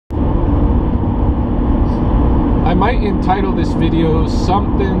might entitle this video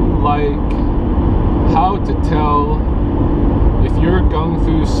something like how to tell if your Kung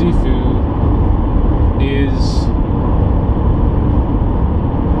Fu Sifu is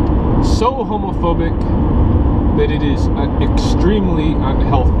so homophobic that it is extremely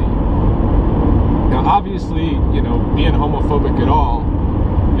unhealthy. Now obviously, you know, being homophobic at all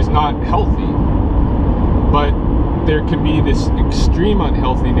is not healthy, but there can be this extreme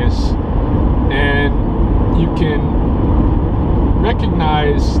unhealthiness, and you can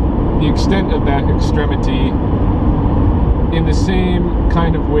recognize the extent of that extremity in the same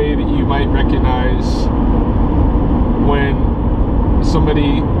kind of way that you might recognize when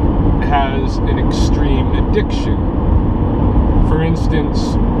somebody has an extreme addiction. For instance,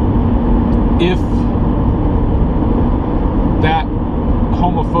 if that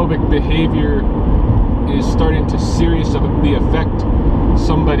homophobic behavior is starting to seriously affect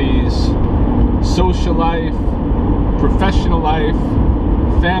somebody's social life, professional life,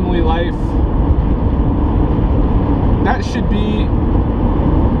 family life, that should be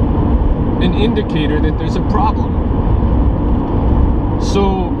an indicator that there's a problem.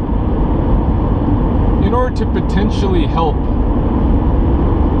 So, in order to potentially help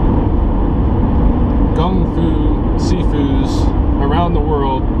Kung Fu Sifus around the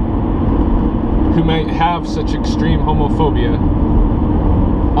world who might have such extreme homophobia,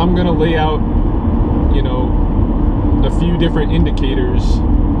 I'm gonna lay out, you know, a few different indicators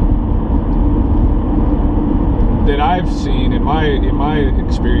that I've seen in my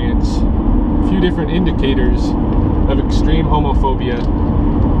experience, a few different indicators of extreme homophobia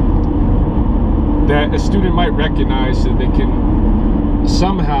that a student might recognize so they can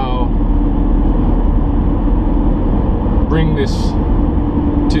somehow bring this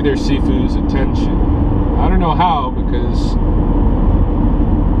to their Sifu's attention. I don't know how, because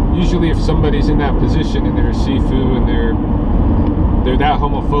usually if somebody's in that position and they're a Sifu and they're that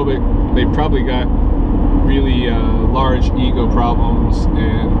homophobic, they probably got really large ego problems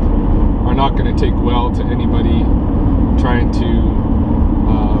and are not going to take well to anybody trying to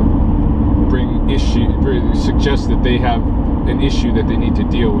suggest that they have an issue that they need to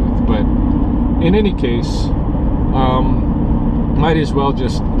deal with. But in any case, might as well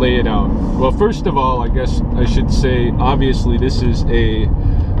just lay it out. Well, first of all, I guess I should say, obviously this is a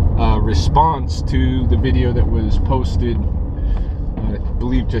response to the video that was posted, I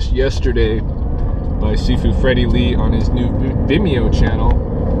believe just yesterday, by Sifu Freddie Lee on his new Vimeo channel,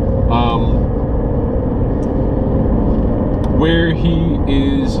 where he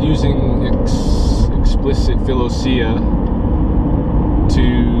is using explicit philosia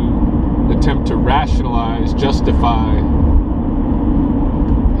to attempt to rationalize, justify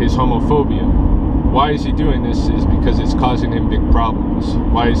his homophobia. Why is he doing this? Is because it's causing him big problems.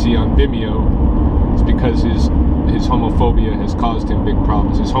 Why is he on Vimeo? It's because his homophobia has caused him big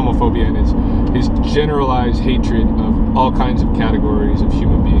problems. His homophobia and his generalized hatred of all kinds of categories of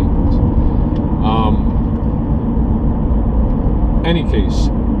human beings. Any case,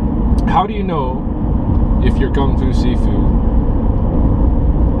 how do you know if your Kung Fu Sifu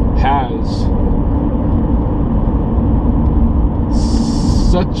has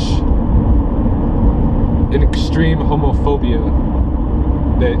such an extreme homophobia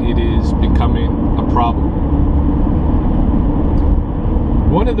that it is becoming a problem?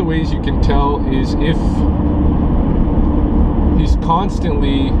 One of the ways you can tell is if he's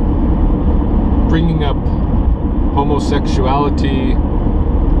constantly bringing up homosexuality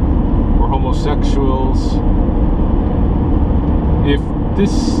or homosexuals. If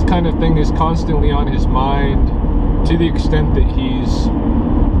this kind of thing is constantly on his mind to the extent that he's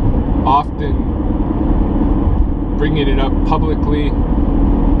often bringing it up publicly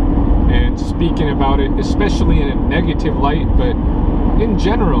and speaking about it, especially in a negative light, but in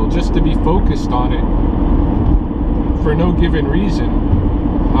general, just to be focused on it for no given reason,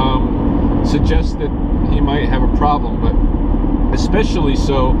 suggests that he might have a problem. But especially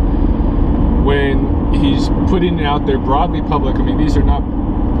so when he's putting it out there broadly public. I mean, these are not,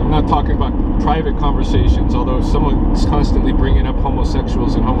 I'm not talking about private conversations, although if someone's constantly bringing up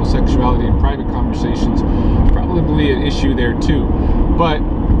homosexuals and homosexuality in private conversations, probably an issue there too. But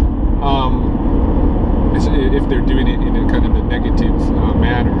if they're doing it in a kind of a negative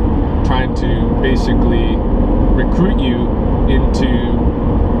manner, trying to basically recruit you into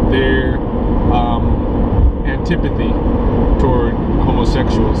their antipathy toward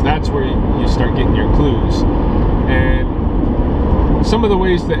homosexuals, that's where you start getting your clues. And some of the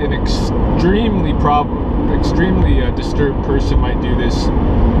ways that an extremely disturbed person might do this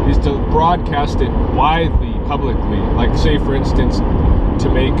is to broadcast it widely, publicly. Like, say for instance, to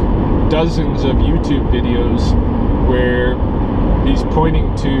make dozens of YouTube videos where he's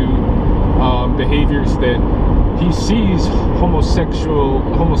pointing to behaviors that he sees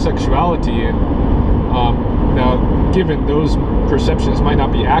homosexuality in. Now, given those perceptions might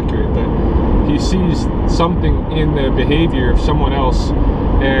not be accurate, but he sees something in the behavior of someone else,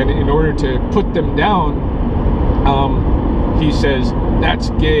 and in order to put them down, he says, that's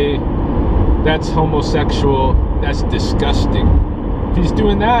gay, that's homosexual, that's disgusting. If he's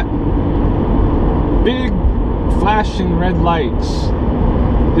doing that, big flashing red lights,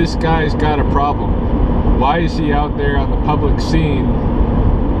 this guy's got a problem. Why is he out there on the public scene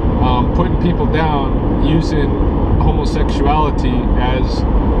putting people down, using homosexuality as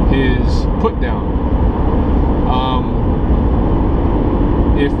his put down?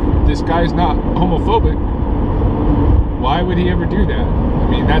 If this guy's not homophobic, why would he ever do that? I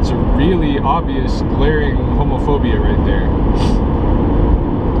mean, that's a really obvious, glaring homophobia right there.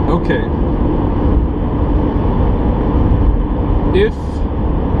 Okay. If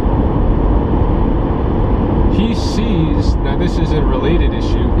he sees, now this is a related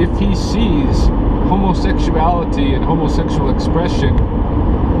issue, if he sees homosexuality and homosexual expression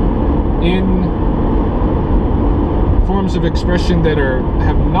in forms of expression that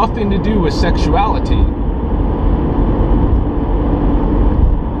have nothing to do with sexuality,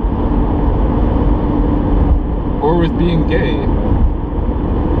 or with being gay,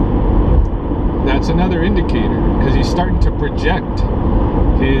 that's another indicator, because he's starting to project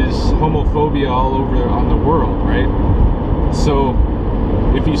his homophobia all over on the world, right? So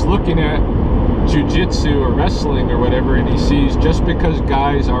if he's looking at jiu-jitsu or wrestling or whatever, and he sees just because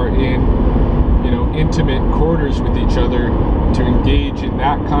guys are in, you know, intimate quarters with each other to engage in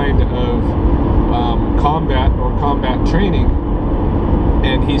that kind of combat or combat training,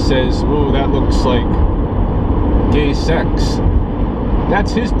 and he says, "Ooh, that looks like gay sex,"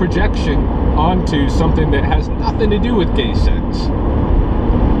 that's his projection onto something that has nothing to do with gay sex.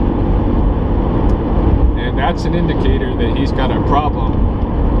 And that's an indicator that he's got a problem,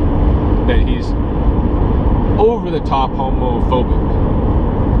 that he's over-the-top homophobic.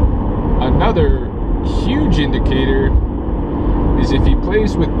 Another huge indicator is if he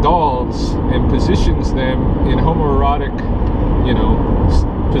plays with dolls and positions them in homoerotic, you know,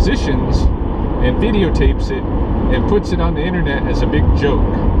 positions, and videotapes it and puts it on the internet as a big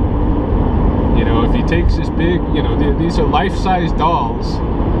joke. You know, if he takes this big, you know, these are life-size dolls,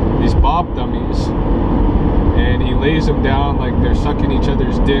 these Bob dummies, and he lays them down like they're sucking each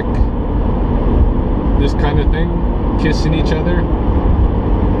other's dick, this kind of thing, kissing each other,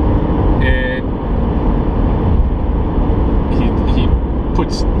 and he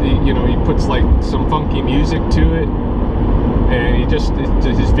puts you know, he puts like some funky music to it, and his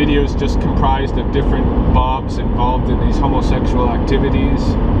videos just comprised of different Bobs involved in these homosexual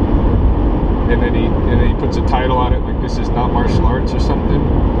activities, and then he puts a title on it like "This is not martial arts" or something.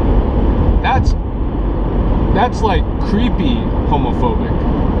 That's like creepy homophobic.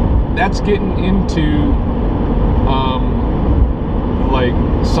 That's getting into like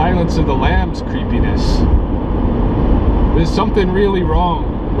Silence of the Lambs creepiness. There's something really wrong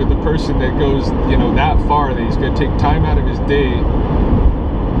with the person that goes, you know, that far, that he's going to take time out of his day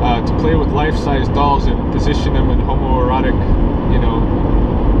to play with life-size dolls and position them in homoerotic, you know,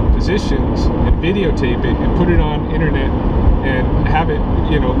 positions, and videotape it and put it on internet and have it,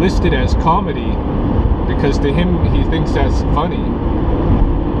 you know, listed as comedy, because to him, he thinks that's funny.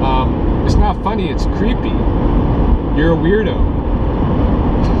 It's not funny, it's creepy. You're a weirdo.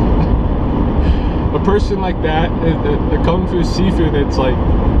 A person like that, the Kung Fu Sifu that's like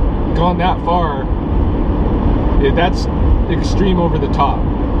gone that far, that's extreme over the top,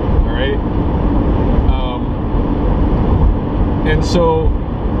 all right? And so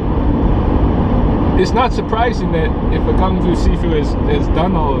it's not surprising that if a Kung Fu Sifu has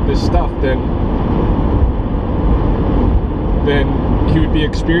done all of this stuff, then he would be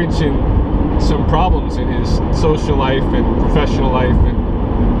experiencing some problems in his social life and professional life and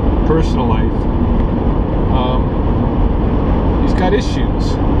personal life. He's got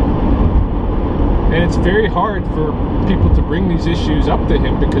issues, and it's very hard for people to bring these issues up to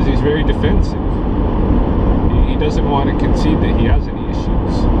him because he's very defensive. He doesn't want to concede that he has any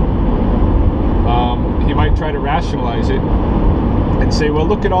issues. He might try to rationalize it and say, well,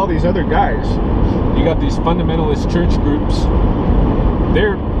 look at all these other guys. You got these fundamentalist church groups.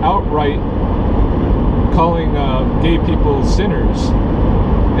 They're outright calling gay people sinners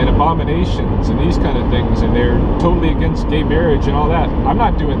and abominations and these kind of things, and they're totally against gay marriage and all that. I'm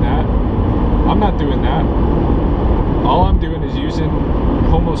not doing that. I'm not doing that. All I'm doing is using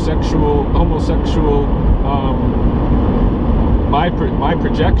homosexual my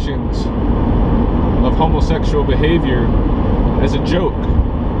projections of homosexual behavior as a joke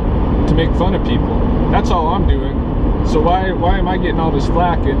to make fun of people. That's all I'm doing. So why am I getting all this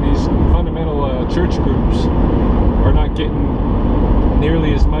flack, and these fundamental church groups are not getting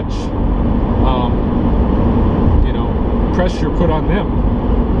nearly as much pressure put on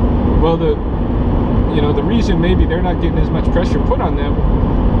them? Well, the reason maybe they're not getting as much pressure put on them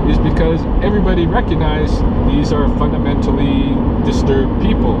is because everybody recognizes these are fundamentally disturbed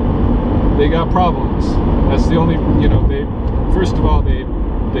people. They got problems. That's the only, they, first of all,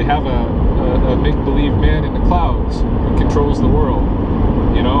 they have a make-believe man in the clouds who controls the world,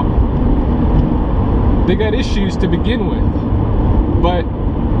 They got issues to begin with. But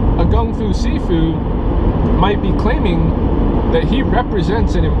a Kung Fu Sifu might be claiming that he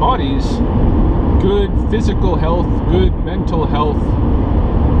represents and embodies good physical health, good mental health,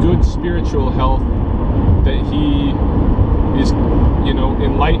 good spiritual health, that he is,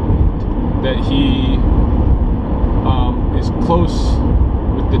 enlightened, that he is close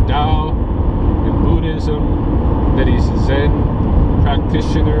with the Tao and Buddhism, that he's a Zen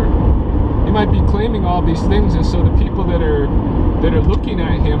practitioner. He might be claiming all these things, and so the people that are looking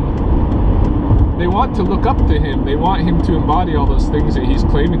at him, they want to look up to him. They want him to embody all those things that he's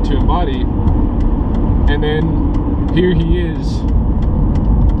claiming to embody. And then here he is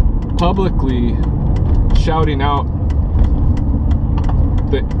publicly shouting out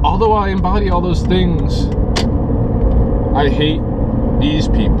that although I embody all those things, I hate these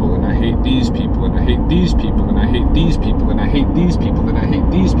people, and I hate these people, and I hate these people, and I hate these people, and I hate these people, and I hate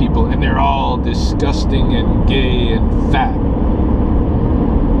these people, and they're all disgusting and gay and fat.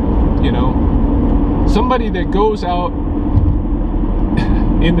 Somebody that goes out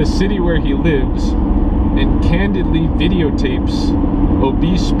in the city where he lives and candidly videotapes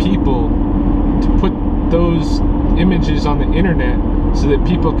obese people to put those images on the internet so that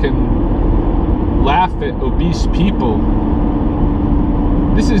people can laugh at obese people.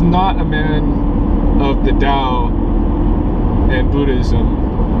 This is not a man of the Tao and Buddhism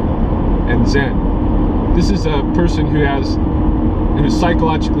and Zen. This is a person who's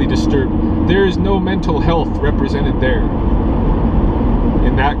psychologically disturbed. There is no mental health represented there.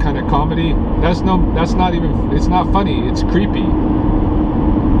 In that kind of comedy, it's not funny, it's creepy.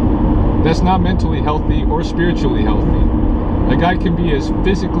 That's not mentally healthy or spiritually healthy. A guy can be as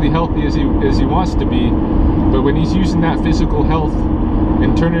physically healthy as he wants to be, but when he's using that physical health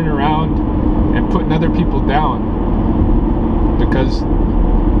and turning around and putting other people down because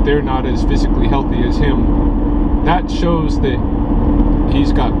they're not as physically healthy as him, that shows that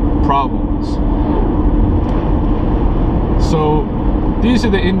he's got problems. So these are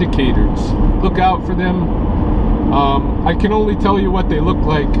the indicators. Look out for them. I can only tell you what they look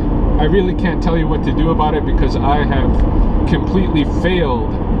like. I really can't tell you what to do about it because I have completely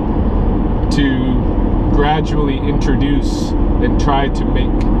failed to gradually introduce and try to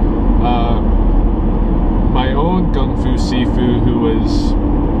make my own Kung Fu Sifu who was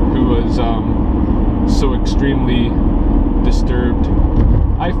so extremely disturbed.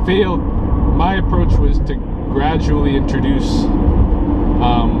 I failed. My approach was to gradually introduce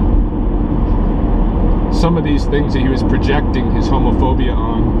some of these things that he was projecting his homophobia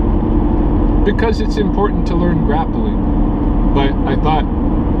on, because it's important to learn grappling. But I thought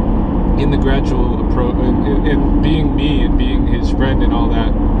in the gradual approach, in being me and being his friend and all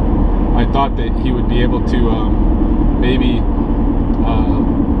that, I thought that he would be able to maybe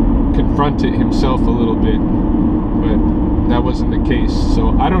confront it himself a little bit, but that wasn't the case.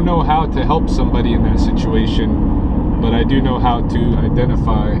 So I don't know how to help somebody in that situation, but I do know how to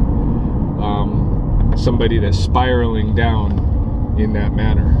identify somebody that's spiraling down in that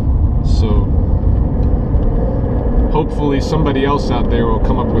manner. So hopefully somebody else out there will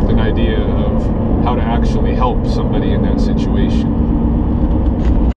come up with an idea of how to actually help somebody in that situation.